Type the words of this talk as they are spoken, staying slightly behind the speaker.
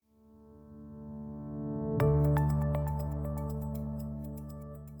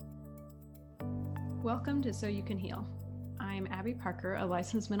Welcome to So You Can Heal. I'm Abby Parker, a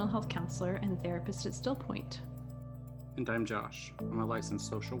licensed mental health counselor and therapist at Still Point. And I'm Josh. I'm a licensed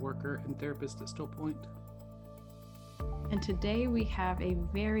social worker and therapist at Still Point. And today we have a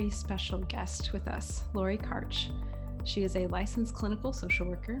very special guest with us, Lori Karch. She is a licensed clinical social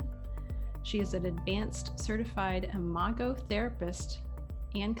worker. She is an advanced certified Imago therapist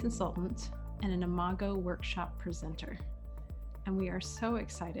and consultant and an Imago workshop presenter. And we are so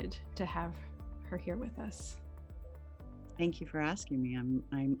excited to have her here with us. Thank you for asking me.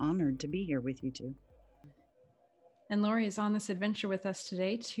 I'm honored to be here with you two. And Lori is on this adventure with us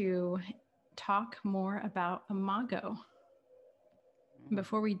today to talk more about Imago.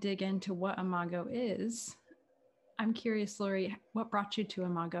 Before we dig into what Imago is, I'm curious, Lori, what brought you to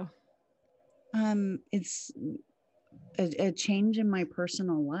Imago? It's a change in my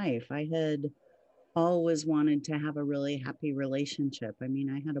personal life. I had always wanted to have a really happy relationship. I mean,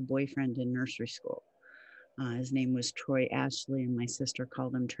 I had a boyfriend in nursery school. His name was Troy Ashley, and my sister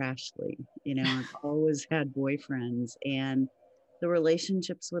called him Trashley. You know, I've always had boyfriends, and the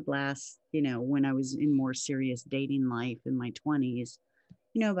relationships would last, when I was in more serious dating life in my 20s,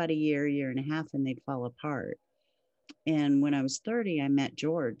 about a year and a half, and they'd fall apart. And when I was 30, I met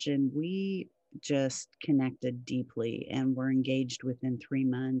George, and we just connected deeply and were engaged within 3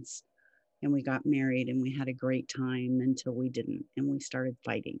 months. And we got married and we had a great time until we didn't. And we started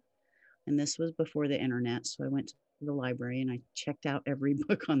fighting. And this was before the internet. So I went to the library and I checked out every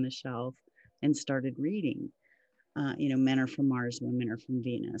book on the shelf and started reading. Men are from Mars, women are from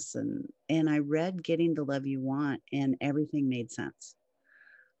Venus. And I read Getting the Love You Want, and everything made sense.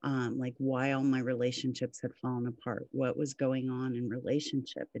 Like why all my relationships had fallen apart, what was going on in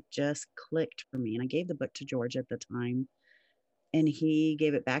relationship. It just clicked for me. And I gave the book to George at the time. And he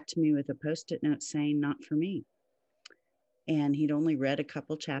gave it back to me with a Post-it note saying, not for me. And he'd only read a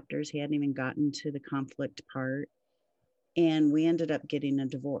couple chapters. He hadn't even gotten to the conflict part. And we ended up getting a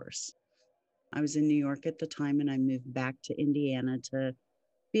divorce. I was in New York at the time, and I moved back to Indiana to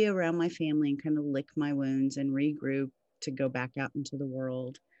be around my family and kind of lick my wounds and regroup to go back out into the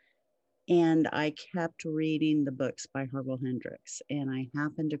world. And I kept reading the books by Harville Hendrix. And I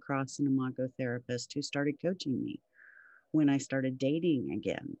happened across an Imago therapist who started coaching me when I started dating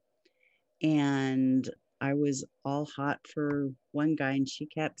again. And I was all hot for one guy, and she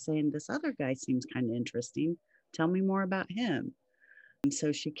kept saying, this other guy seems kind of interesting. Tell me more about him. And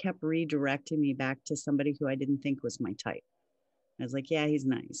so she kept redirecting me back to somebody who I didn't think was my type. I was like, yeah, he's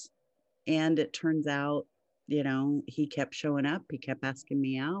nice. And it turns out, he kept showing up. He kept asking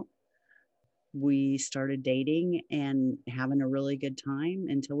me out. We started dating and having a really good time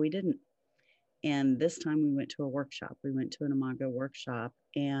until we didn't. And this time we went to a workshop. We went to an Imago workshop.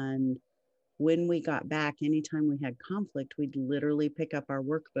 And when we got back, anytime we had conflict, we'd literally pick up our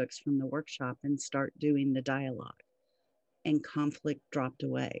workbooks from the workshop and start doing the dialogue. And conflict dropped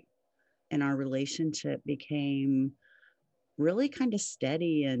away. And our relationship became really kind of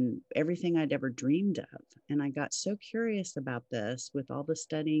steady and everything I'd ever dreamed of. And I got so curious about this with all the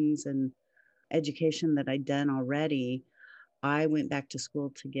studies and education that I'd done already. I went back to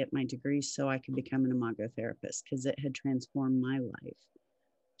school to get my degree so I could become an Imago therapist because it had transformed my life.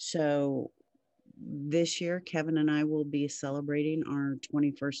 So this year, Kevin and I will be celebrating our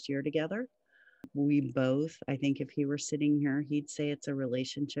 21st year together. We both, I think if he were sitting here, he'd say it's a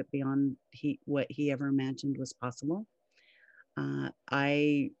relationship beyond what he ever imagined was possible.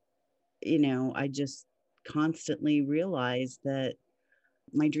 I just constantly realize that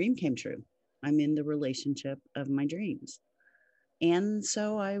my dream came true. I'm in the relationship of my dreams. And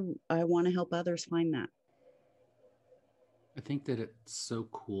so I want to help others find that. I think that it's so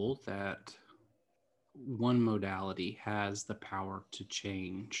cool that one modality has the power to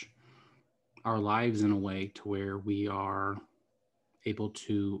change our lives in a way to where we are able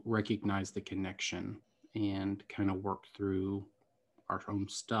to recognize the connection and kind of work through our own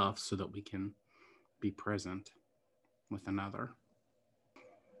stuff so that we can be present with another.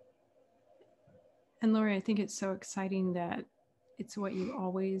 And Lori, I think it's so exciting that it's what you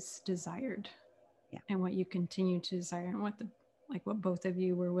always desired, and what you continue to desire, and what both of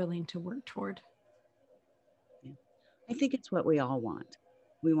you were willing to work toward. Yeah. I think it's what we all want.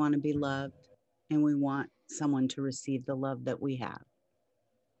 We want to be loved, and we want someone to receive the love that we have.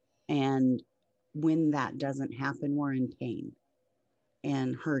 And when that doesn't happen, we're in pain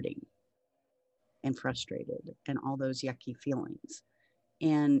and hurting and frustrated and all those yucky feelings.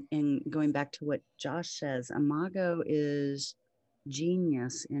 And going back to what Josh says, Imago is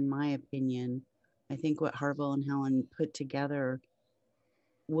genius, in my opinion. I think what Harville and Helen put together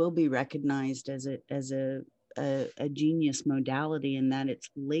will be recognized as a a genius modality in that it's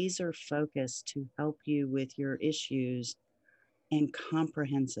laser focused to help you with your issues and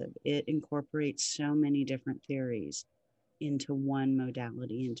comprehensive. It incorporates so many different theories into one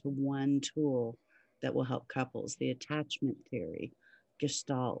modality, into one tool that will help couples. The attachment theory,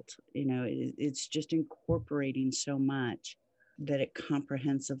 Gestalt, it's just incorporating so much that it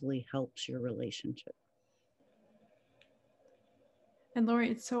comprehensively helps your relationship. And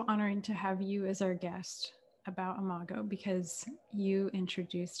Lori, it's so honoring to have you as our guest about Imago, because you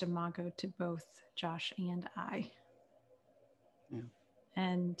introduced Imago to both Josh and I. Yeah.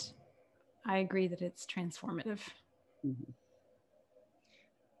 And I agree that it's transformative. Mm-hmm.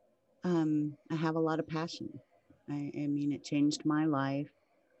 I have a lot of passion. I mean, it changed my life,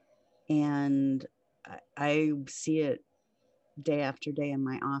 and I see it day after day in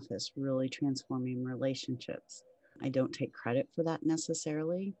my office, really transforming relationships. I don't take credit for that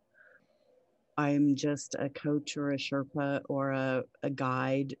necessarily. I'm just a coach or a Sherpa or a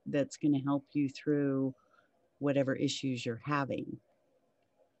guide that's going to help you through whatever issues you're having.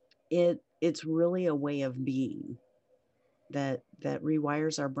 It's really a way of being that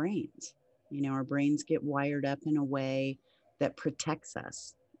rewires our brains. Our brains get wired up in a way that protects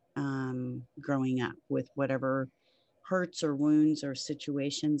us growing up with whatever hurts or wounds or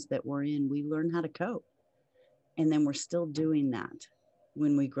situations that we're in. We learn how to cope. And then we're still doing that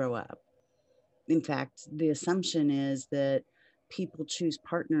when we grow up. In fact, the assumption is that people choose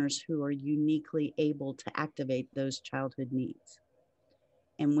partners who are uniquely able to activate those childhood needs.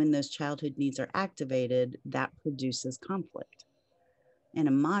 And when those childhood needs are activated, that produces conflict. And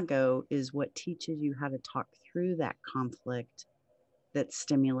Imago is what teaches you how to talk through that conflict that's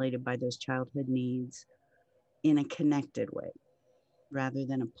stimulated by those childhood needs in a connected way rather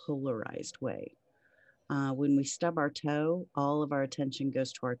than a polarized way. When we stub our toe, all of our attention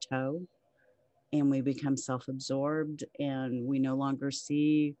goes to our toe, and we become self-absorbed, and we no longer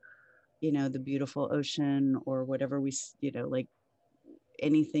see, the beautiful ocean or whatever we, like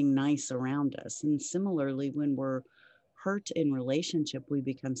anything nice around us. And similarly, when we're hurt in relationship, we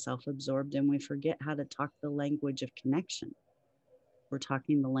become self-absorbed and we forget how to talk the language of connection. We're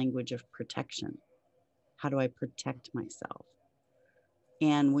talking the language of protection. How do I protect myself?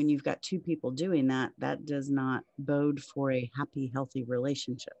 And when you've got two people doing that, that does not bode for a happy, healthy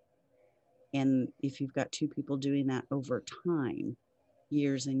relationship. And if you've got two people doing that over time,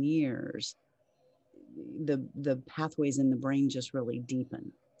 years and years, the pathways in the brain just really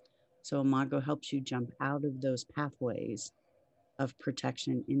deepen. So Imago helps you jump out of those pathways of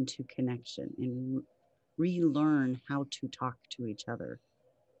protection into connection and relearn how to talk to each other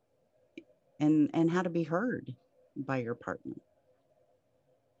and how to be heard by your partner.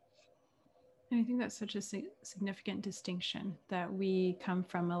 And I think that's such a significant distinction, that we come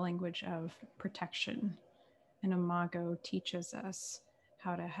from a language of protection, and Imago teaches us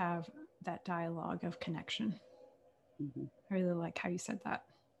how to have that dialogue of connection. Mm-hmm. I really like how you said that.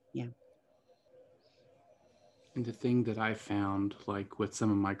 Yeah. And the thing that I found, like with some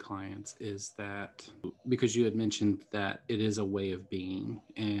of my clients, is that because you had mentioned that it is a way of being,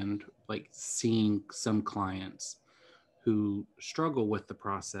 and like seeing some clients who struggle with the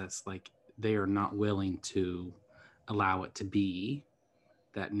process, like they are not willing to allow it to be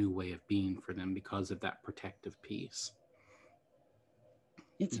that new way of being for them because of that protective piece.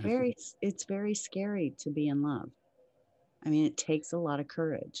 It's very scary to be in love. I mean, it takes a lot of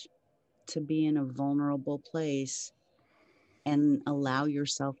courage to be in a vulnerable place and allow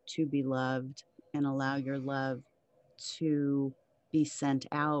yourself to be loved and allow your love to be sent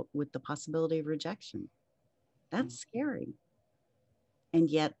out with the possibility of rejection. That's scary. And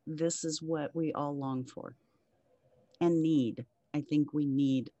yet this is what we all long for and need. I think we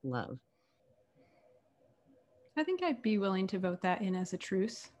need love. I think I'd be willing to vote that in as a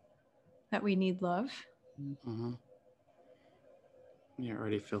truth, that we need love. Mm-hmm. Yeah, I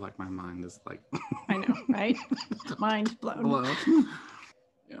already feel like my mind is like... I know, right? Mind blown.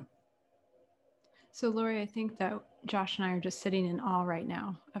 Yeah. So Lori, I think that Josh and I are just sitting in awe right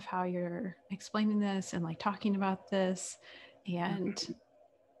now of how you're explaining this and like talking about this. And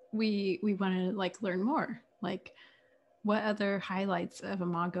we want to like learn more. Like, what other highlights of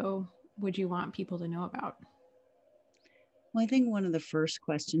Imago would you want people to know about? Well, I think one of the first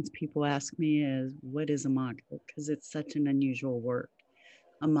questions people ask me is, what is Imago? Because it's such an unusual word.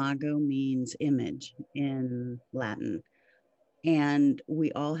 Imago means image in Latin. And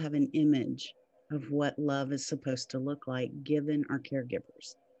we all have an image of what love is supposed to look like given our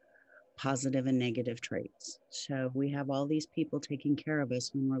caregivers, positive and negative traits. So we have all these people taking care of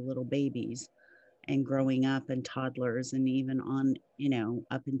us when we're little babies and growing up and toddlers and even on,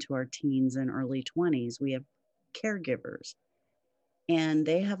 up into our teens and early 20s. We have caregivers, and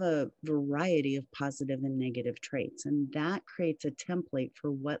they have a variety of positive and negative traits. And that creates a template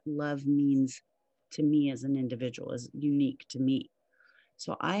for what love means to me as an individual, is unique to me.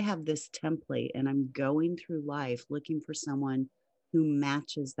 So I have this template, and I'm going through life looking for someone who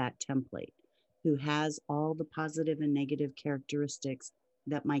matches that template, who has all the positive and negative characteristics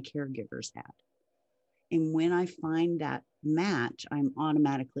that my caregivers had. And when I find that match, I'm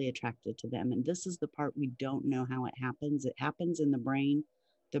automatically attracted to them. And this is the part we don't know how it happens. It happens in the brain.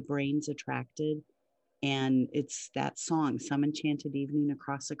 The brain's attracted. And it's that song, Some Enchanted Evening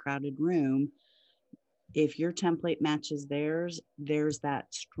Across a Crowded Room. If your template matches theirs, there's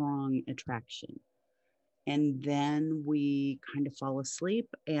that strong attraction. And then we kind of fall asleep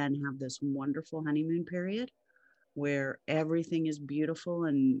and have this wonderful honeymoon period where everything is beautiful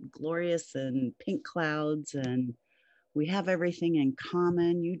and glorious and pink clouds, and we have everything in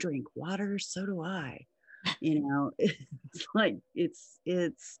common. You drink water, so do I. It's like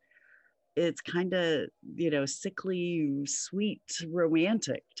it's kind of, sickly sweet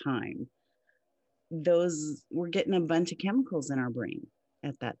romantic time. We're getting a bunch of chemicals in our brain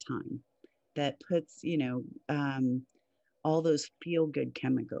at that time that puts all those feel good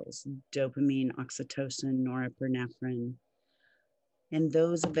chemicals, dopamine, oxytocin, norepinephrine, and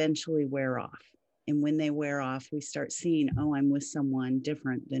those eventually wear off. And when they wear off, we start seeing, oh, I'm with someone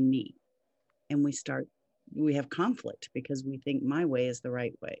different than me. And we have conflict because we think my way is the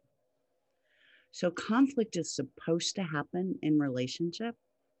right way. So conflict is supposed to happen in relationship.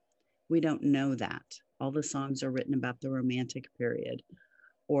 We don't know that. All the songs are written about the romantic period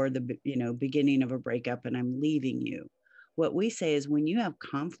or the beginning of a breakup and I'm leaving you. What we say is when you have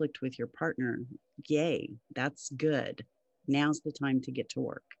conflict with your partner, yay, that's good. Now's the time to get to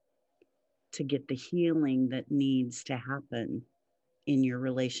work, to get the healing that needs to happen in your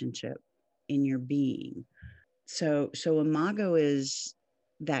relationship, in your being. So Imago is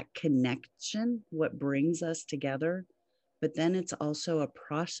that connection, what brings us together, but then it's also a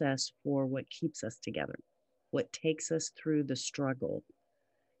process for what keeps us together, what takes us through the struggle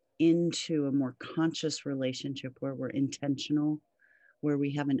into a more conscious relationship where we're intentional, where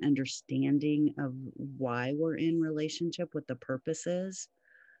we have an understanding of why we're in relationship, what the purpose is.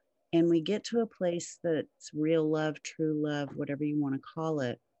 And we get to a place that's real love, true love, whatever you want to call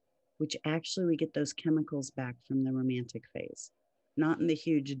it, which actually we get those chemicals back from the romantic phase, not in the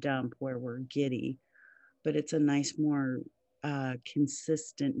huge dump where we're giddy, but it's a nice, more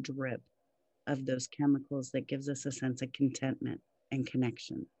consistent drip of those chemicals that gives us a sense of contentment and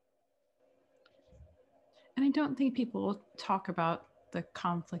connection. And I don't think people talk about the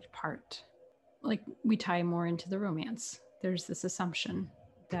conflict part. Like we tie more into the romance. There's this assumption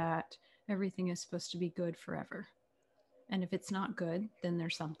that everything is supposed to be good forever. And if it's not good, then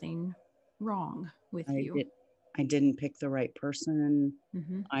there's something wrong with you. I didn't pick the right person.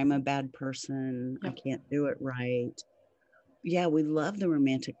 Mm-hmm. I'm a bad person. Yep. I can't do it right. Yeah, we love the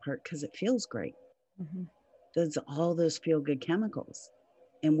romantic part because it feels great. Mm-hmm. There's all those feel-good chemicals.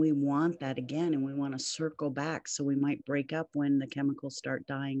 And we want that again, and we want to circle back. So we might break up when the chemicals start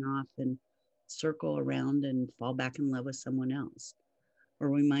dying off and circle around and fall back in love with someone else.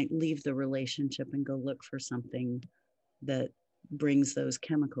 Or we might leave the relationship and go look for something that brings those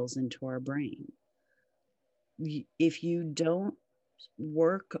chemicals into our brain. If you don't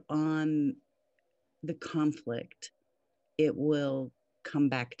work on the conflict, it will come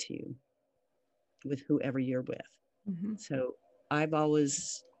back to you with whoever you're with. Mm-hmm. So I've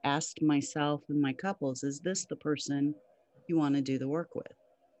always asked myself and my couples, is this the person you want to do the work with?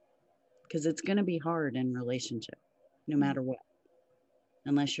 Because it's going to be hard in relationship, no matter what.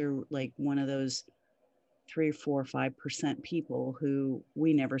 Unless you're like one of those 3, 4, 5% people who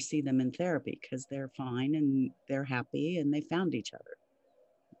we never see them in therapy because they're fine and they're happy and they found each other.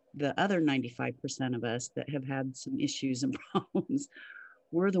 The other 95% of us that have had some issues and problems,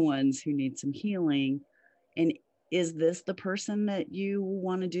 we're the ones who need some healing. And is this the person that you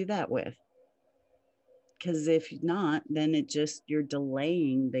want to do that with? Because if not, then you're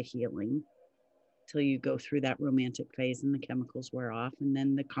delaying the healing till you go through that romantic phase and the chemicals wear off. And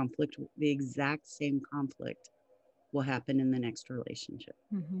then the exact same conflict will happen in the next relationship.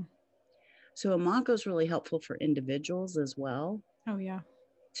 Mm-hmm. So Imago is really helpful for individuals as well. Oh, yeah.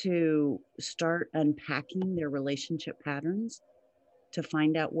 To start unpacking their relationship patterns, to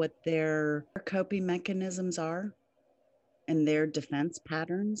find out what their coping mechanisms are and their defense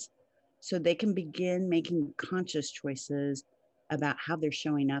patterns, so they can begin making conscious choices about how they're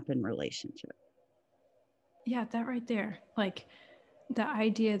showing up in relationship. Yeah, that right there. Like the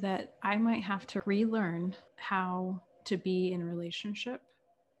idea that I might have to relearn how to be in a relationship.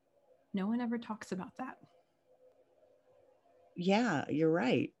 No one ever talks about that. yeah, you're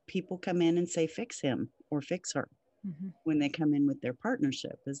right. People come in and say, fix him or fix her Mm-hmm. when they come in with their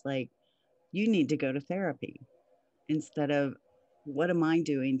partnership. Is like, you need to go to therapy instead of, what am I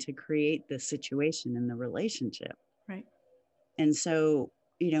doing to create this situation in the relationship? Right. And so,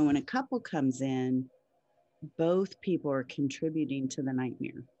 when a couple comes in, both people are contributing to the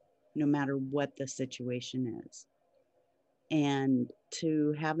nightmare, no matter what the situation is. And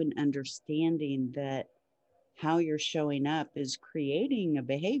to have an understanding that how you're showing up is creating a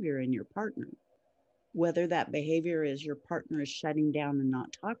behavior in your partner. Whether that behavior is your partner is shutting down and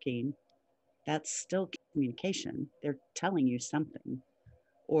not talking, that's still communication. They're telling you something.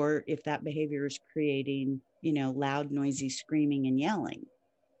 Or if that behavior is creating, loud, noisy screaming and yelling.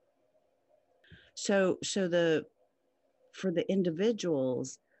 So for the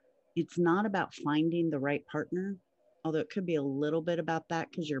individuals, it's not about finding the right partner, although it could be a little bit about that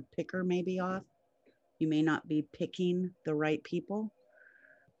because your picker may be off. You may not be picking the right people.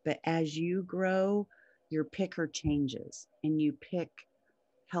 But as you grow, your picker changes and you pick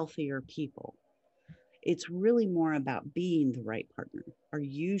healthier people. It's really more about being the right partner. Are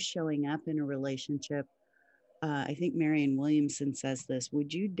you showing up in a relationship? I think Marianne Williamson says this,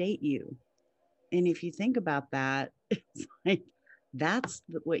 would you date you? And if you think about that, it's like, that's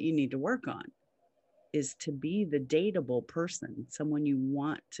what you need to work on, is to be the dateable person, someone you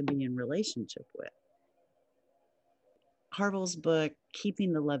want to be in relationship with. Harville's book,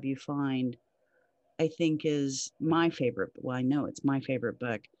 Keeping the Love You Find, I think is my favorite. Well, I know it's my favorite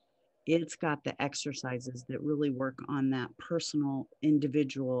book. It's got the exercises that really work on that personal,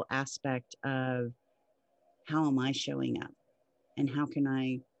 individual aspect of, how am I showing up and how can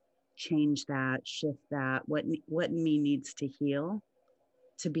I change that, shift that, what in me needs to heal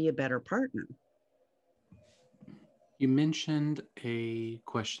to be a better partner. You mentioned a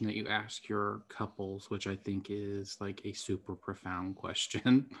question that you ask your couples, which I think is like a super profound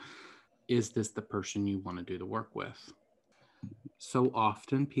question. Is this the person you want to do the work with? So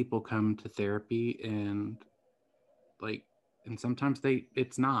often people come to therapy and sometimes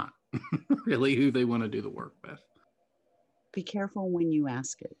it's not really who they want to do the work with. Be careful when you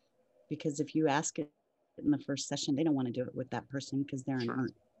ask it, because if you ask it in the first session, they don't want to do it with that person because they're Sure. an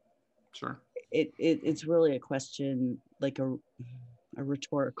hurt. Sure. It's really a question, like a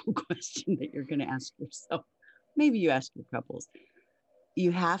rhetorical question that you're going to ask yourself. Maybe you ask your couples.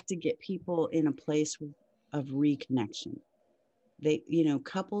 You have to get people in a place of reconnection. They,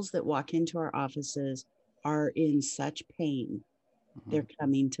 couples that walk into our offices are in such pain. Mm-hmm. They're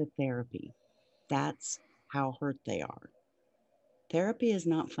coming to therapy. That's how hurt they are. Therapy is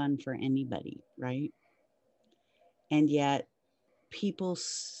not fun for anybody, right? And yet people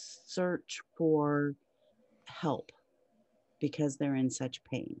search for help because they're in such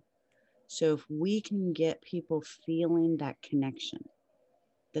pain. So if we can get people feeling that connection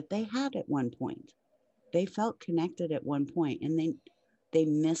that they had at one point, they felt connected at one point, and they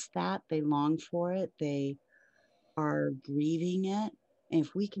miss that, they long for it, they are grieving it. And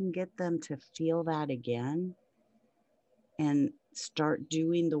if we can get them to feel that again and start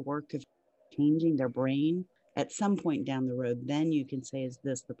doing the work of changing their brain at some point down the road, then you can say, is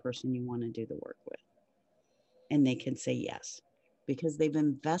this the person you want to do the work with? And they can say yes, because they've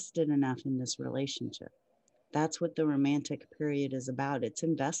invested enough in this relationship. That's what the romantic period is about. It's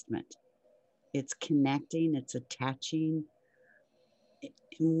investment. It's connecting, it's attaching.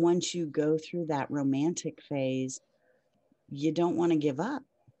 And once you go through that romantic phase, you don't want to give up,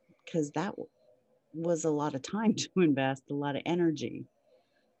 because that was a lot of time to invest, a lot of energy.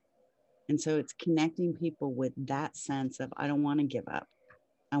 And so it's connecting people with that sense of, I don't want to give up.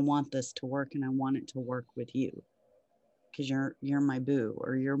 I want this to work, and I want it to work with you, because you're my boo,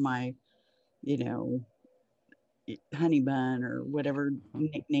 or you're my, honey bun, or whatever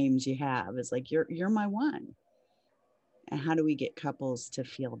nicknames you have. It's like, you're my one. And how do we get couples to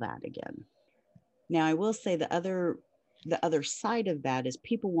feel that again? Now, I will say the other side of that is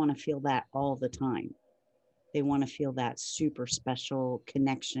people want to feel that all the time. They want to feel that super special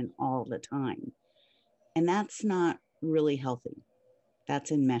connection all the time. And that's not really healthy.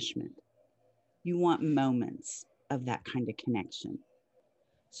 That's enmeshment. You want moments of that kind of connection.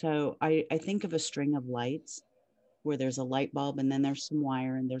 So I think of a string of lights where there's a light bulb, and then there's some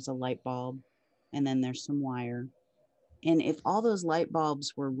wire, and there's a light bulb, and then there's some wire. And if all those light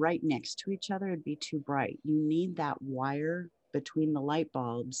bulbs were right next to each other, it'd be too bright. You need that wire between the light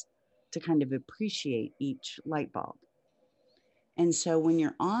bulbs to kind of appreciate each light bulb. And so when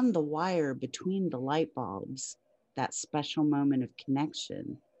you're on the wire between the light bulbs, that special moment of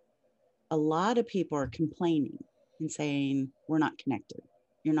connection, a lot of people are complaining and saying, we're not connected.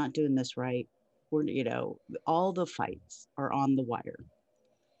 You're not doing this right. Or, you know, all the fights are on the wire.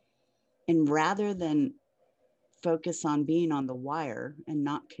 And rather than focus on being on the wire and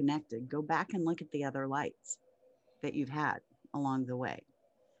not connected, go back and look at the other lights that you've had along the way.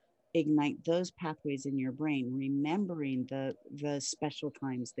 Ignite those pathways in your brain, remembering the special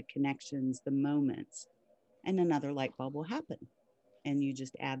times, the connections, the moments, and another light bulb will happen. And you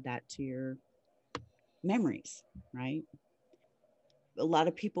just add that to your memories, right? A lot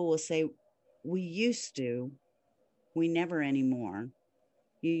of people will say, we used to, we never anymore.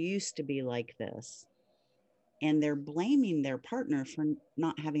 You used to be like this. And they're blaming their partner for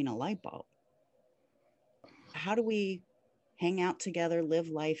not having a light bulb. How do we hang out together, live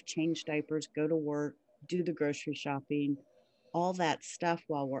life, change diapers, go to work, do the grocery shopping, all that stuff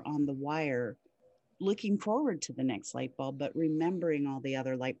while we're on the wire, looking forward to the next light bulb, but remembering all the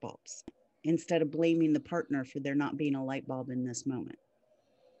other light bulbs instead of blaming the partner for there not being a light bulb in this moment?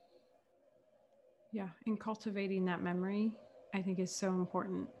 Yeah. And cultivating that memory, I think, is so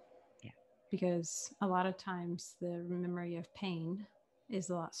important. Yeah. Because a lot of times the memory of pain is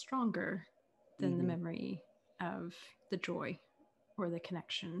a lot stronger than the memory of the joy or the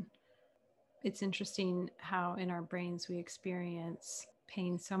connection. It's interesting how in our brains we experience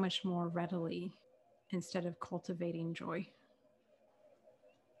pain so much more readily instead of cultivating joy.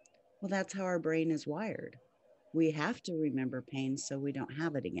 Well, that's how our brain is wired. We have to remember pain so we don't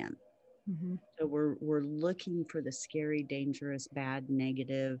have it again. Mm-hmm. So we're looking for the scary, dangerous, bad,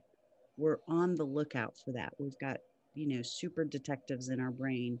 negative. We're on the lookout for that. We've got, you know, super detectives in our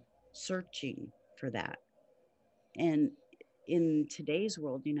brain searching for that. And in today's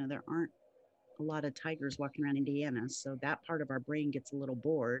world, you know, there aren't a lot of tigers walking around Indiana. So that part of our brain gets a little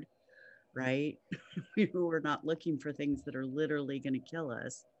bored, right? We're not looking for things that are literally going to kill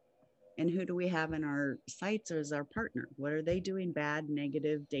us. And who do we have in our sights as our partner? What are they doing bad,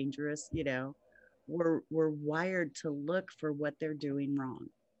 negative, dangerous? You know, we're wired to look for what they're doing wrong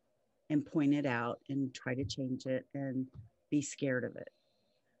and point it out and try to change it and be scared of it.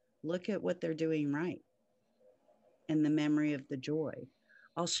 Look at what they're doing right and the memory of the joy.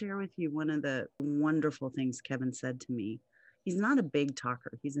 I'll share with you one of the wonderful things Kevin said to me. He's not a big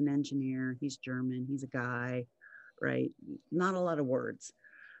talker. He's an engineer. He's German. He's a guy, right? Not a lot of words.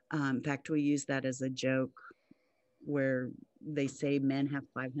 In fact, we use that as a joke where they say men have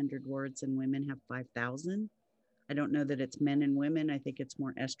 500 words and women have 5,000. I don't know that it's men and women. I think it's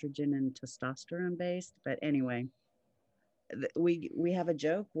more estrogen and testosterone based. But anyway, we have a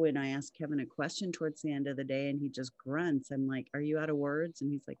joke when I ask Kevin a question towards the end of the day and he just grunts. I'm like, are you out of words?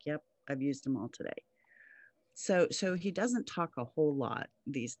 And he's like, yep, I've used them all today. So he doesn't talk a whole lot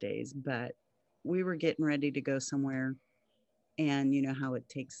these days, but we were getting ready to go somewhere. And you know how it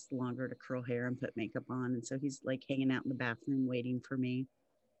takes longer to curl hair and put makeup on. And so he's like hanging out in the bathroom waiting for me.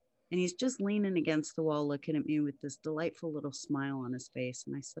 And he's just leaning against the wall, looking at me with this delightful little smile on his face.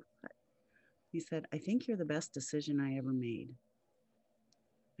 And I said, what? He said, I think you're the best decision I ever made.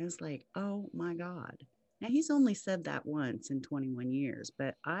 I was like, oh my God. Now he's only said that once in 21 years,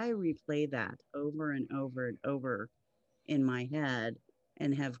 but I replay that over and over and over in my head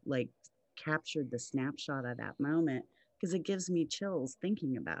and have like captured the snapshot of that moment because it gives me chills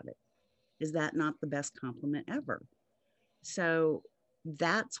thinking about it. Is that not the best compliment ever? So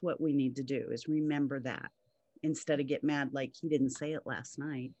that's what we need to do is remember that instead of get mad like he didn't say it last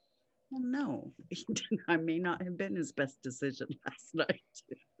night. Well, no, I may not have been his best decision last night,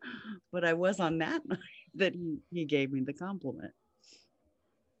 but I was on that night that he gave me the compliment.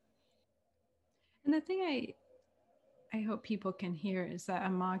 And the thing I hope people can hear is that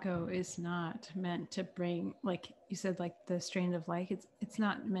Imago is not meant to bring, like you said, like the strand of light. It's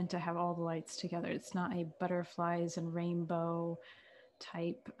not meant to have all the lights together. It's not a butterflies and rainbow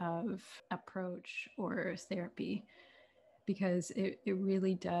type of approach or therapy, because it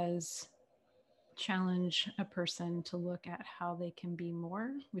really does challenge a person to look at how they can be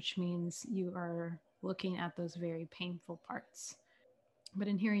more, which means you are looking at those very painful parts. But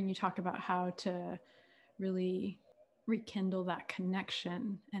in hearing you talk about how to really rekindle that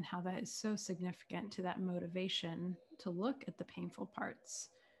connection and how that is so significant to that motivation to look at the painful parts,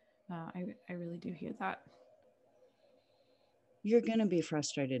 I really do hear that. You're going to be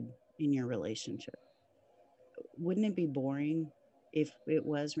frustrated in your relationship. Wouldn't it be boring if it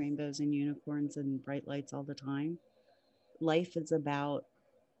was rainbows and unicorns and bright lights all the time? Life is about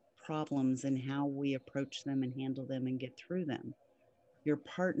problems and how we approach them and handle them and get through them. Your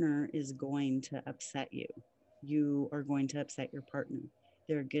partner is going to upset you. You are going to upset your partner.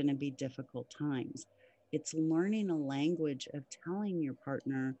 There are going to be difficult times. It's learning a language of telling your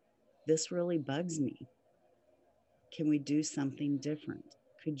partner, this really bugs me. Can we do something different?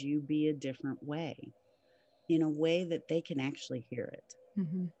 Could you be a different way, in a way that they can actually hear it?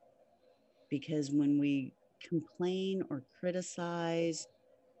 Mm-hmm. Because when we complain or criticize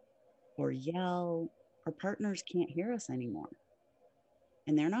or yell, our partners can't hear us anymore.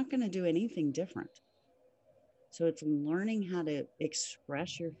 And they're not going to do anything different. So it's learning how to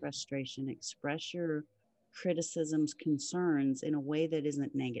express your frustration, express your criticisms, concerns in a way that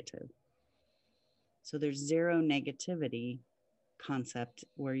isn't negative. So there's zero negativity concept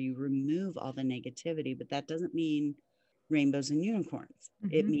where you remove all the negativity, but that doesn't mean rainbows and unicorns.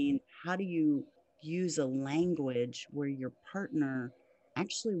 Mm-hmm. It means, how do you use a language where your partner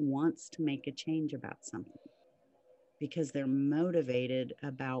actually wants to make a change about something because they're motivated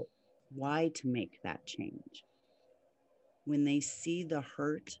about why to make that change? When they see the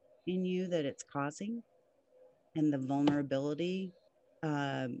hurt in you that it's causing and the vulnerability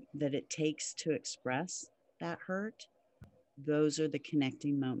that it takes to express that hurt, those are the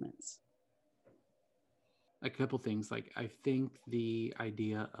connecting moments. A couple things, like I think the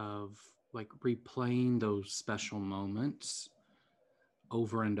idea of like replaying those special moments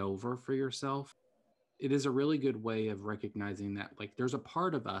over and over for yourself, it is a really good way of recognizing that like there's a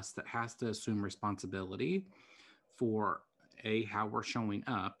part of us that has to assume responsibility for how we're showing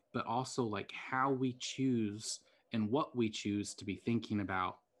up, but also like how we choose and what we choose to be thinking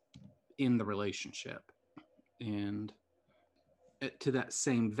about in the relationship. And to that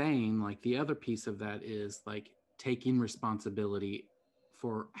same vein, like the other piece of that is like taking responsibility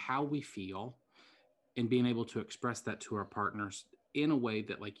for how we feel and being able to express that to our partners in a way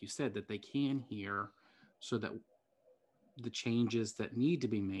that, like you said, that they can hear, so that the changes that need to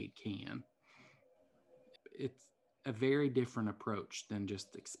be made can. It's a very different approach than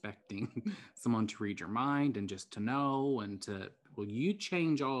just expecting someone to read your mind and just to know and to, well, you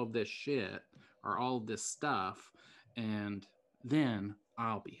change all of this shit or all of this stuff and then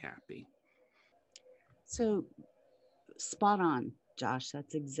I'll be happy. So spot on, Josh.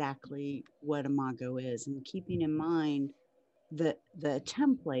 That's exactly what Imago is. And keeping in mind that the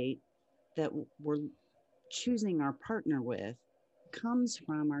template that we're choosing our partner with comes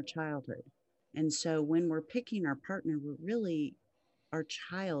from our childhood. And so when we're picking our partner, we're really, our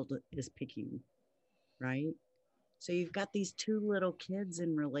child is picking, right? So you've got these two little kids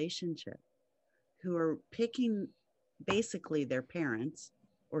in relationship who are picking basically their parents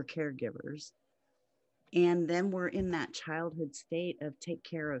or caregivers. And then we're in that childhood state of take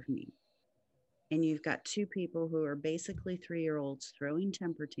care of me. And you've got two people who are basically 3-year-olds throwing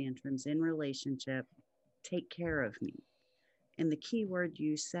temper tantrums in relationship, take care of me. And the key word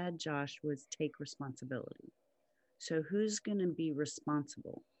you said, Josh, was take responsibility. So who's going to be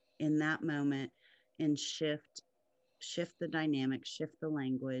responsible in that moment and shift the dynamic, shift the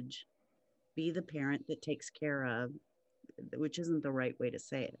language, be the parent that takes care of, which isn't the right way to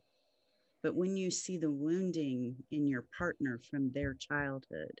say it. But when you see the wounding in your partner from their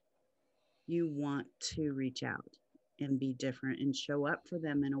childhood, you want to reach out and be different and show up for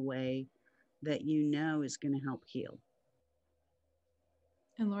them in a way that you know is going to help heal.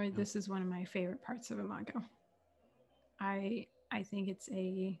 And Lori, this is one of my favorite parts of Imago. I think it's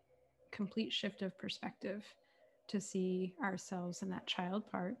a complete shift of perspective to see ourselves in that child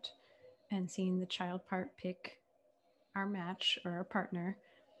part and seeing the child part pick our match or our partner,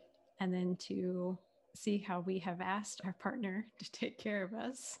 and then to see how we have asked our partner to take care of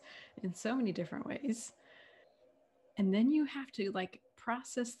us in so many different ways. And then you have to like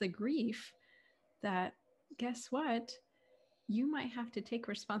process the grief that, guess what? You might have to take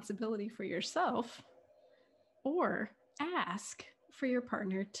responsibility for yourself or ask for your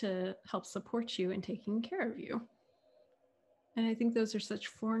partner to help support you in taking care of you. And I think those are such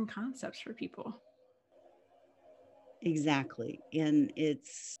foreign concepts for people. Exactly. And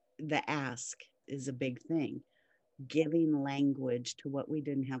it's the ask is a big thing. Giving language to what we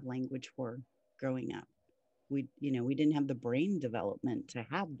didn't have language for growing up. We didn't have the brain development to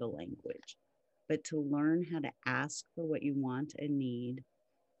have the language, but to learn how to ask for what you want and need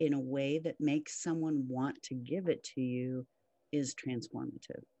in a way that makes someone want to give it to you is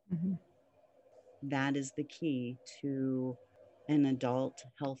transformative. Mm-hmm. That is the key to an adult,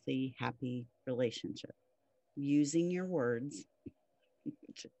 healthy, happy relationship. Using your words,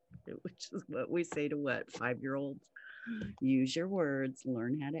 which is what we say to 5-year-olds. Use your words,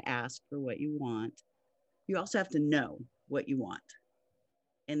 learn how to ask for what you want. You also have to know what you want.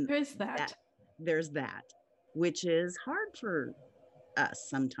 And there's that. There's that, which is hard for us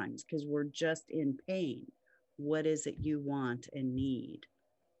sometimes because we're just in pain. What is it you want and need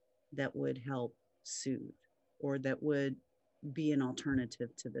that would help soothe or that would be an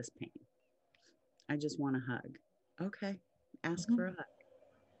alternative to this pain? I just want a hug. Okay, ask for a hug.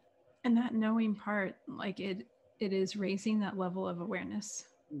 And that knowing part, like it is raising that level of awareness.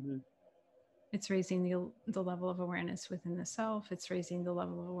 Mm-hmm. It's raising the level of awareness within the self. It's raising the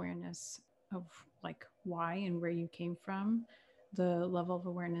level of awareness of like why and where you came from, the level of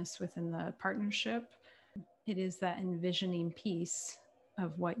awareness within the partnership. It is that envisioning piece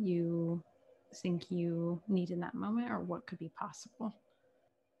of what you think you need in that moment or what could be possible.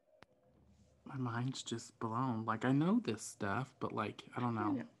 My mind's just blown. Like, I know this stuff, but like, I don't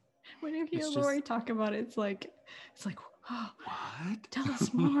know. When you hear It's Lori just- talk about it, it's like, oh, What? tell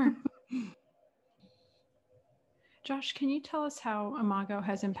us more. Josh, can you tell us how Imago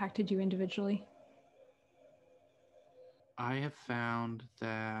has impacted you individually? I have found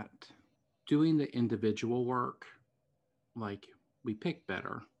that doing the individual work, like, we pick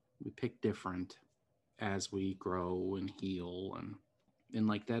better, we pick different as we grow and heal, and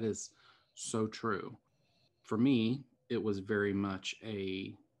like that is so true. For me, it was very much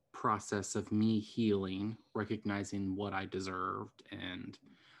a process of me healing, recognizing what I deserved and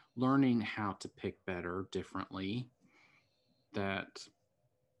learning how to pick better differently, that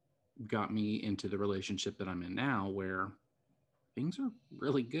got me into the relationship that I'm in now, where things are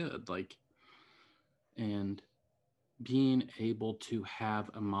really good. Like, and being able to have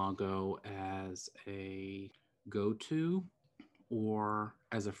Imago as a go-to or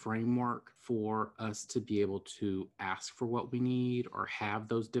as a framework for us to be able to ask for what we need or have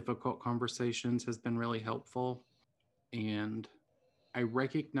those difficult conversations has been really helpful. And I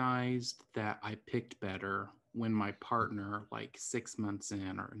recognized that I picked better when my partner, like 6 months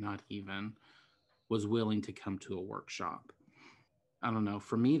in or not even, was willing to come to a workshop. I don't know.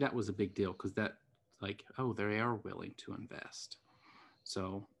 For me, that was a big deal because that, like, oh, they are willing to invest.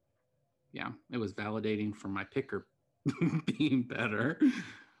 So, yeah, it was validating for my picker being better,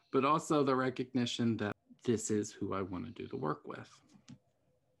 but also the recognition that this is who I want to do the work with.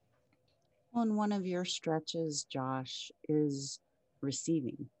 Well, and one of your stretches, Josh, is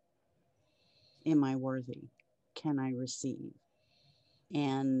receiving. Am I worthy? Can I receive?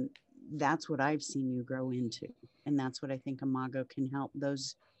 And that's what I've seen you grow into. And that's what I think Imago can help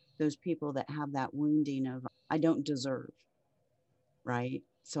those people that have that wounding of I don't deserve, right?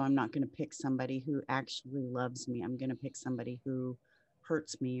 So I'm not going to pick somebody who actually loves me. I'm going to pick somebody who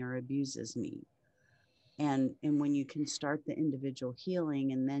hurts me or abuses me. And when you can start the individual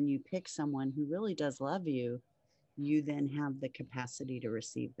healing and then you pick someone who really does love you, you then have the capacity to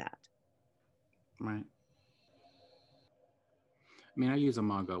receive that. Right. I mean, I use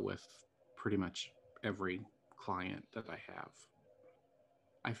Imago with pretty much every client that I have.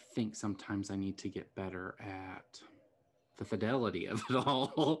 I think sometimes I need to get better at the fidelity of it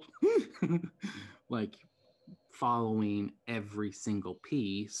all. Like following every single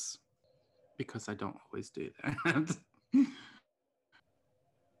piece, because I don't always do that.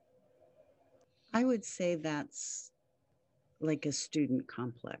 I would say that's like a student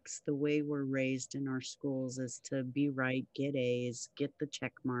complex. The way we're raised in our schools is to be right, get A's, get the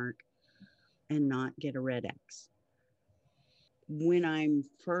check mark, and not get a red X. When I'm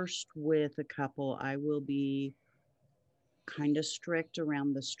first with a couple, I will be kind of strict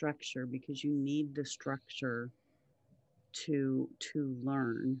around the structure because you need the structure to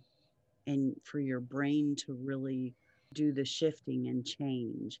learn and for your brain to really do the shifting and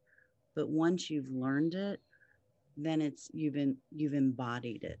change. But once you've learned it, then it's you've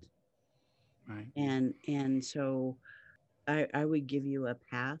embodied it. Right. And so I would give you a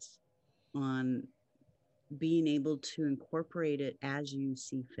pass on being able to incorporate it as you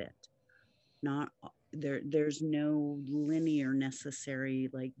see fit. Not there's no linear necessary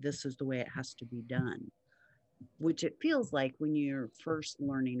like this is the way it has to be done, which it feels like when you're first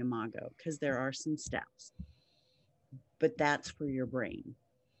learning Imago, because there are some steps. But that's for your brain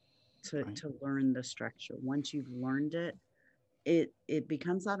to learn the structure. Once you've learned it, it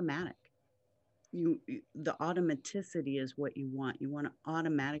becomes automatic. The automaticity is what you want. You want to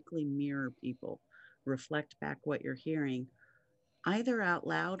automatically mirror people, reflect back what you're hearing, either out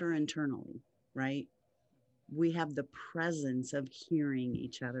loud or internally, right? We have the presence of hearing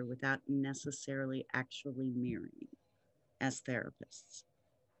each other without necessarily actually mirroring as therapists.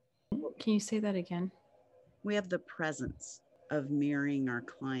 Can you say that again? We have the presence of mirroring our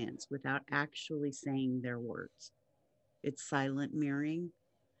clients without actually saying their words. It's silent mirroring.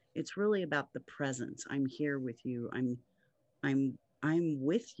 It's really about the presence. I'm here with you. I'm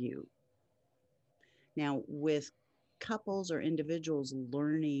with you. Now, with couples or individuals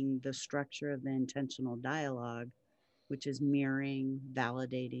learning the structure of the intentional dialogue, which is mirroring,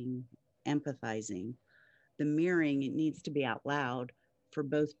 validating, empathizing, the mirroring, it needs to be out loud for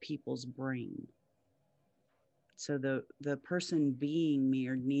both people's brain. So the person being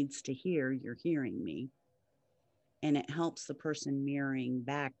mirrored needs to hear you're hearing me. And it helps the person mirroring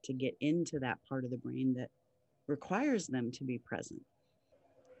back to get into that part of the brain that requires them to be present.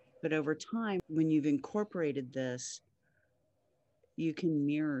 But over time, when you've incorporated this, you can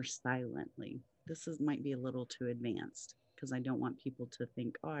mirror silently. Might be a little too advanced because I don't want people to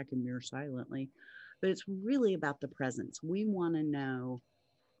think, oh, I can mirror silently. But it's really about the presence. We want to know,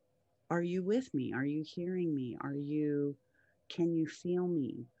 are you with me? Are you hearing me? Can you feel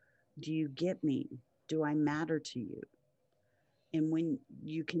me? Do you get me? Do I matter to you? And when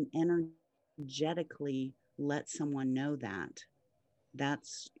you can energetically let someone know that,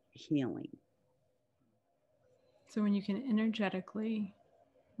 that's healing. So when you can energetically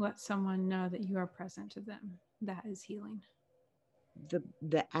let someone know that you are present to them, that is healing.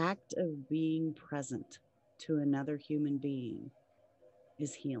 The act of being present to another human being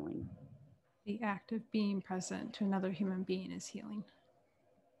is healing. The act of being present to another human being is healing.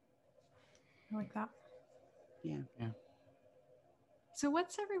 I like that. Yeah. So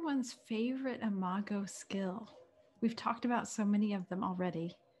what's everyone's favorite Imago skill? We've talked about so many of them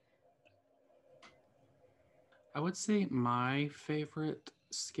already. I would say my favorite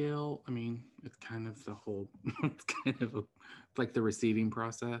skill, I mean, it's kind of the whole, it's kind of like the receiving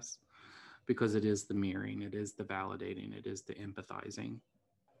process, because it is the mirroring, it is the validating, it is the empathizing.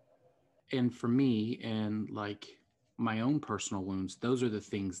 And for me, and like my own personal wounds, those are the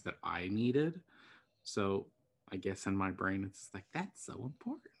things that I needed. So I guess in my brain, it's like, that's so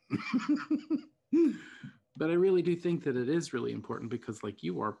important. But I really do think that it is really important because like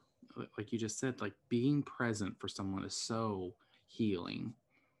you just said, like being present for someone is so healing,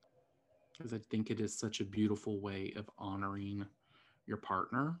 because I think it is such a beautiful way of honoring your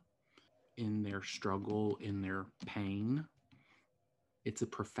partner in their struggle, in their pain. It's a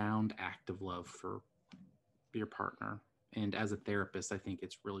profound act of love for your partner. And as a therapist, I think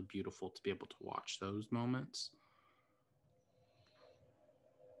it's really beautiful to be able to watch those moments.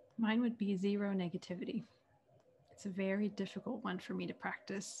 Mine would be zero negativity. It's a very difficult one for me to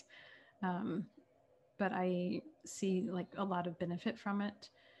practice. But I see like a lot of benefit from it,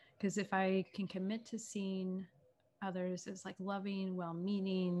 because if I can commit to seeing others as like loving,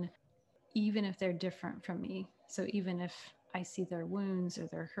 well-meaning, even if they're different from me. So even if I see their wounds or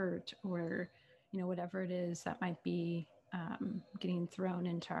their hurt or, whatever it is that might be getting thrown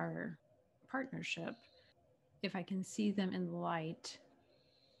into our partnership, if I can see them in the light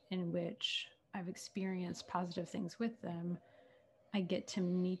in which I've experienced positive things with them, I get to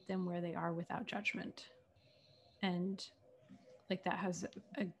meet them where they are without judgment. And like that has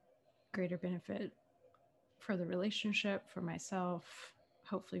a greater benefit for the relationship, for myself,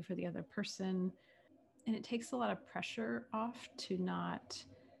 hopefully for the other person. And it takes a lot of pressure off to not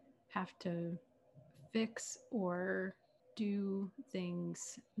have to fix or do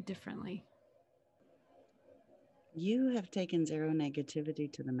things differently. You have taken zero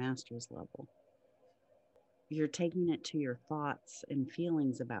negativity to the master's level. You're taking it to your thoughts and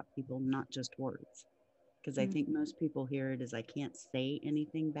feelings about people, not just words. Because I think most people hear it as I can't say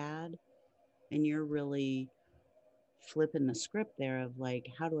anything bad. And you're really flipping the script there of like,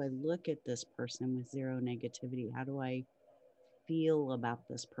 how do I look at this person with zero negativity? How do I feel about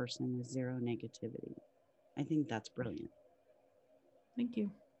this person with zero negativity? I think that's brilliant. Thank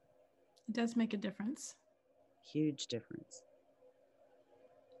you. It does make a difference. Huge difference.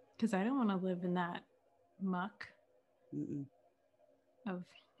 Because I don't want to live in that muck Mm-mm. of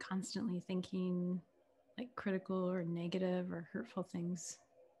constantly thinking like critical or negative or hurtful things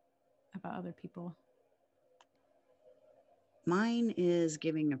about other people. Mine is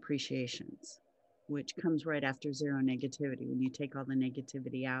giving appreciations, which comes right after zero negativity. When you take all the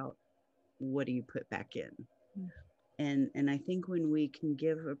negativity out, what do you put back in? And I think when we can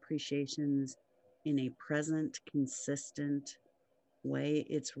give appreciations in a present, consistent way,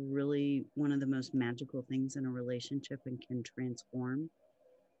 it's really one of the most magical things in a relationship and can transform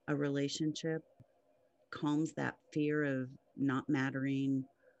a relationship. Calms that fear of not mattering.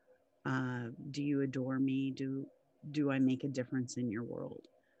 Do you adore me? Do I make a difference in your world?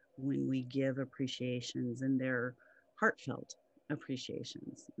 When we give appreciations, and they're heartfelt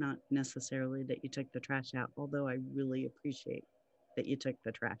appreciations, not necessarily that you took the trash out, although I really appreciate that you took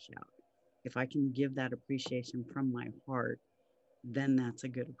the trash out. If I can give that appreciation from my heart, then that's a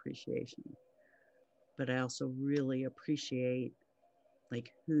good appreciation. But I also really appreciate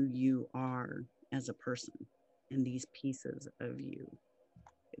like who you are as a person and these pieces of you.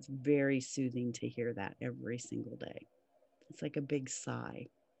 It's very soothing to hear that every single day. It's like a big sigh,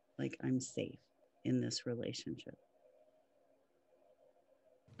 like I'm safe in this relationship.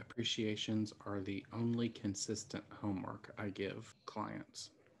 Appreciations are the only consistent homework I give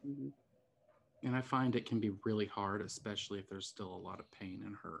clients. Mm-hmm. And I find it can be really hard, especially if there's still a lot of pain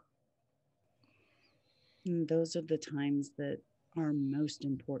and hurt. And those are the times that are most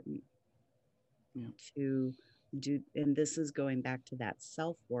important to do. And this is going back to that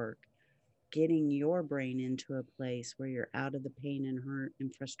self work, getting your brain into a place where you're out of the pain and hurt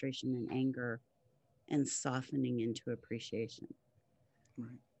and frustration and anger and softening into appreciation.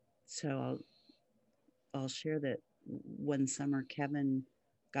 Right. So I'll share that one summer, Kevin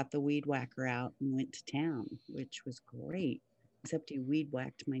got the weed whacker out and went to town, which was great, except he weed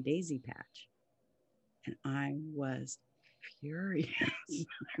whacked my daisy patch. And I was furious.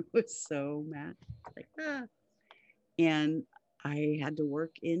 I was so mad. Like, ah. And I had to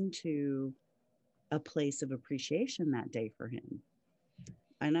work into a place of appreciation that day for him.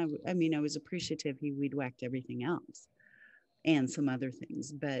 And I mean, I was appreciative he weed whacked everything else and some other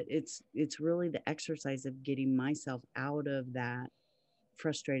things, but it's really the exercise of getting myself out of that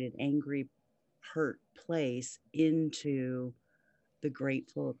frustrated, angry, hurt place into the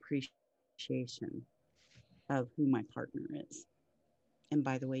grateful appreciation of who my partner is. And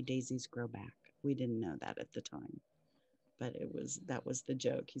by the way, daisies grow back. We didn't know that at the time, but that was the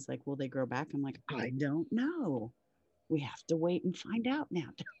joke. He's like, will they grow back? I'm like, I don't know. We have to wait and find out now.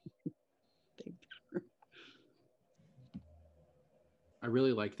 I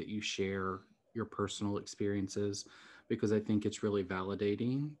really like that you share your personal experiences, because I think it's really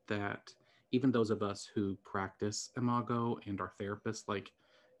validating that even those of us who practice Imago and are therapists, like,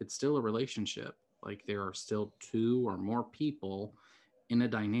 it's still a relationship. Like, there are still two or more people in a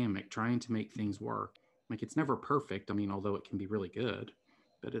dynamic trying to make things work. Like, it's never perfect. I mean, although it can be really good,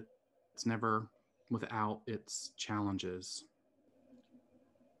 but it's never without its challenges.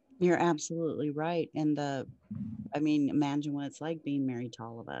 You're absolutely right. And I mean, imagine what it's like being married to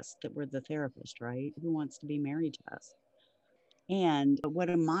all of us, that we're the therapist, right? Who wants to be married to us? And what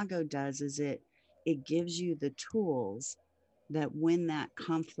Imago does is it gives you the tools that when that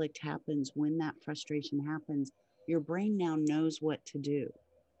conflict happens, when that frustration happens, your brain now knows what to do.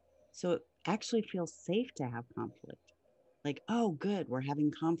 So it actually feels safe to have conflict. Like, oh, good, we're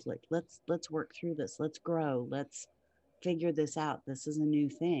having conflict. Let's work through this. Let's grow. Let's figure this out. This is a new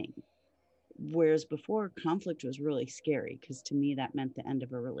thing. Whereas before, conflict was really scary because to me that meant the end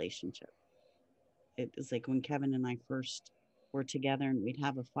of a relationship. It was like when Kevin and I first were together and we'd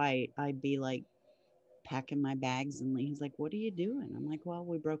have a fight, I'd be like packing my bags and he's like, what are you doing? I'm like, well,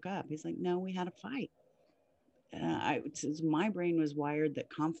 we broke up. He's like, no, we had a fight. My brain was wired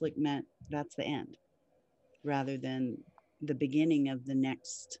that conflict meant that's the end rather than the beginning of the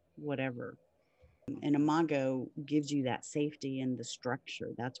next whatever. And Imago gives you that safety and the structure.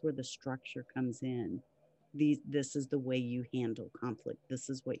 That's where the structure comes in. This is the way you handle conflict. This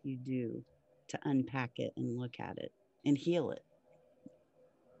is what you do to unpack it and look at it and heal it.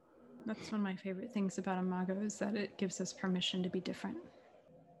 That's one of my favorite things about Imago is that it gives us permission to be different.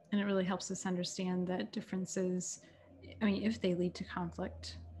 And it really helps us understand that differences, I mean, if they lead to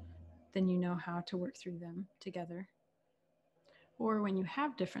conflict, then you know how to work through them together. Or when you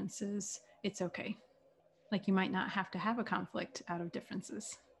have differences, it's okay. Like you might not have to have a conflict out of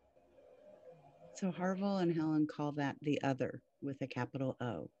differences. So Harville and Helen call that the other with a capital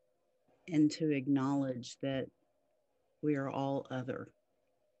O, and to acknowledge that we are all other,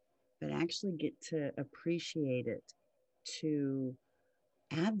 but actually get to appreciate it, to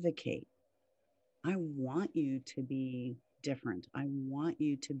advocate. I want you to be different. I want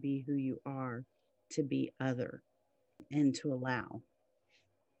you to be who you are, to be other, and to allow.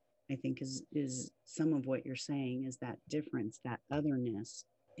 I think is some of what you're saying is that difference, that otherness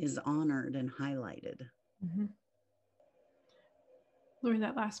is honored and highlighted. Mm-hmm. Lori,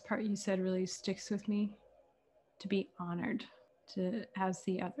 that last part you said really sticks with me. To be honored as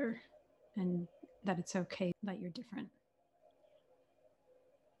the other, and that it's okay that you're different.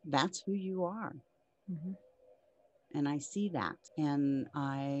 That's who you are. Mm-hmm. And I see that. And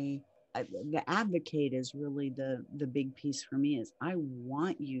the advocate is really the big piece for me is I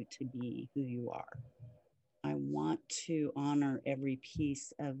want you to be who you are. I want to honor every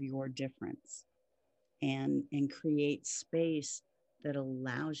piece of your difference and create space that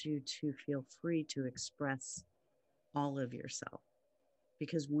allows you to feel free to express all of yourself.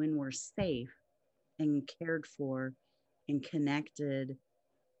 Because when we're safe and cared for and connected,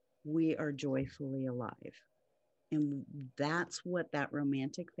 we are joyfully alive. And that's what that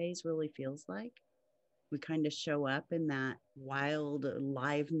romantic phase really feels like. We kind of show up in that wild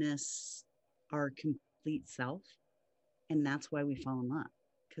aliveness, our complete self. And that's why we fall in love,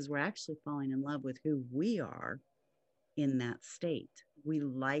 because we're actually falling in love with who we are in that state. We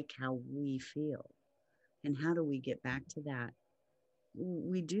like how we feel. And how do we get back to that?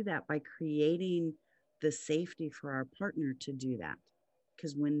 We do that by creating the safety for our partner to do that.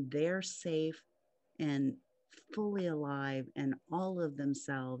 Because when they're safe and fully alive and all of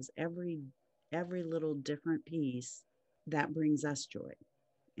themselves, every little different piece, that brings us joy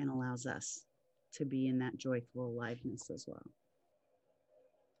and allows us to be in that joyful aliveness as well.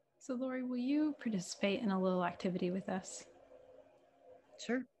 So, Lori, will you participate in a little activity with us?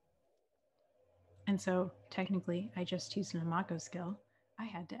 Sure. And so, technically, I just used an Imago skill. I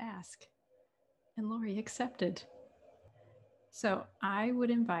had to ask. And Lori accepted. So, I would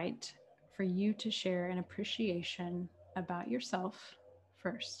invite for you to share an appreciation about yourself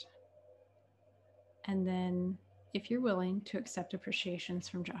first. And then, if you're willing, to accept appreciations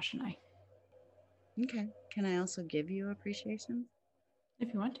from Josh and I. Okay. Can I also give you appreciation?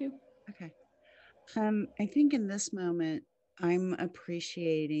 If you want to. Okay. I think in this moment, I'm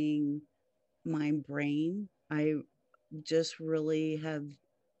appreciating my brain. I just really have,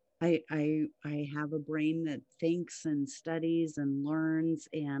 I have a brain that thinks and studies and learns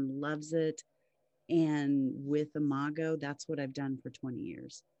and loves it. And with Imago, that's what I've done for 20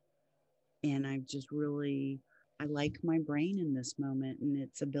 years. And I've just really, I like my brain in this moment and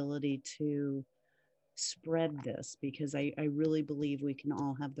its ability to spread this, because I really believe we can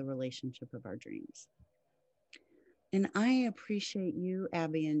all have the relationship of our dreams. And I appreciate you,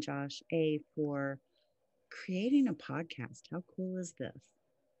 Abby and Josh, for creating a podcast. How cool is this?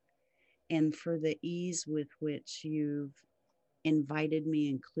 And for the ease with which you've invited me,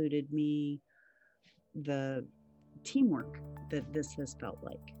 included me, the teamwork that this has felt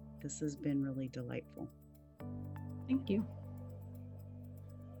like. This has been really delightful. Thank you.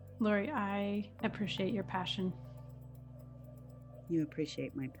 Lori, I appreciate your passion. You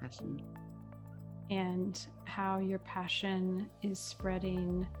appreciate my passion. And how your passion is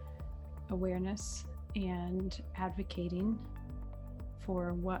spreading awareness and advocating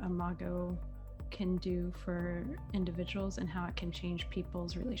for what Imago can do for individuals and how it can change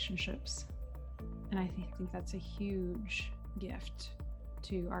people's relationships. And I think that's a huge gift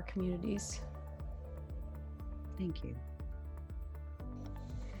to our communities. Thank you.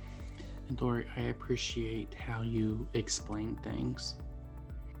 And Lori, I appreciate how you explain things,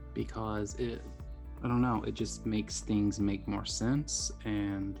 because it just makes things make more sense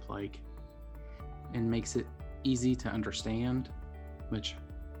and makes it easy to understand, which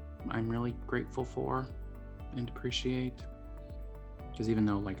I'm really grateful for and appreciate. Because even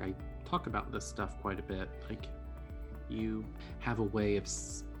though I talk about this stuff quite a bit, you have a way of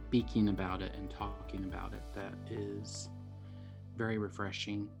speaking about it and talking about it that is very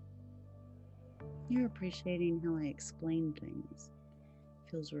refreshing. You're appreciating how I explain things.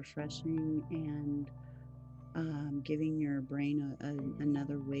 It feels refreshing and giving your brain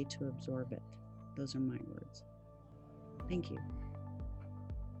another way to absorb it. Those are my words. Thank you.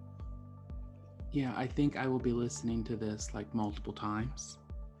 Yeah, I think I will be listening to this multiple times,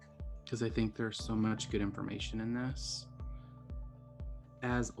 because I think there's so much good information in this.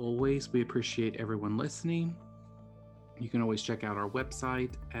 As always, we appreciate everyone listening. You can always check out our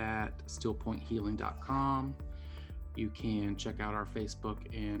website at stillpointhealing.com. You can check out our Facebook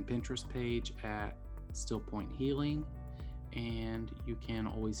and Pinterest page at Still Point Healing. And you can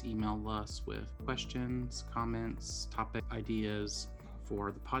always email us with questions, comments, topic ideas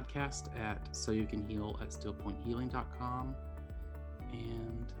for the podcast at soyoucanheal@stillpointhealing.com.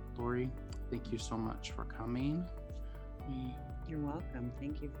 And Lori, thank you so much for coming. You're welcome.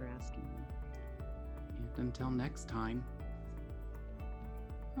 Thank you for asking me. And until next time.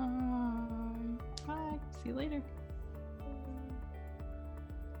 Bye. See you later.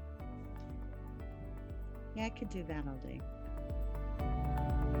 Yeah, I could do that all day.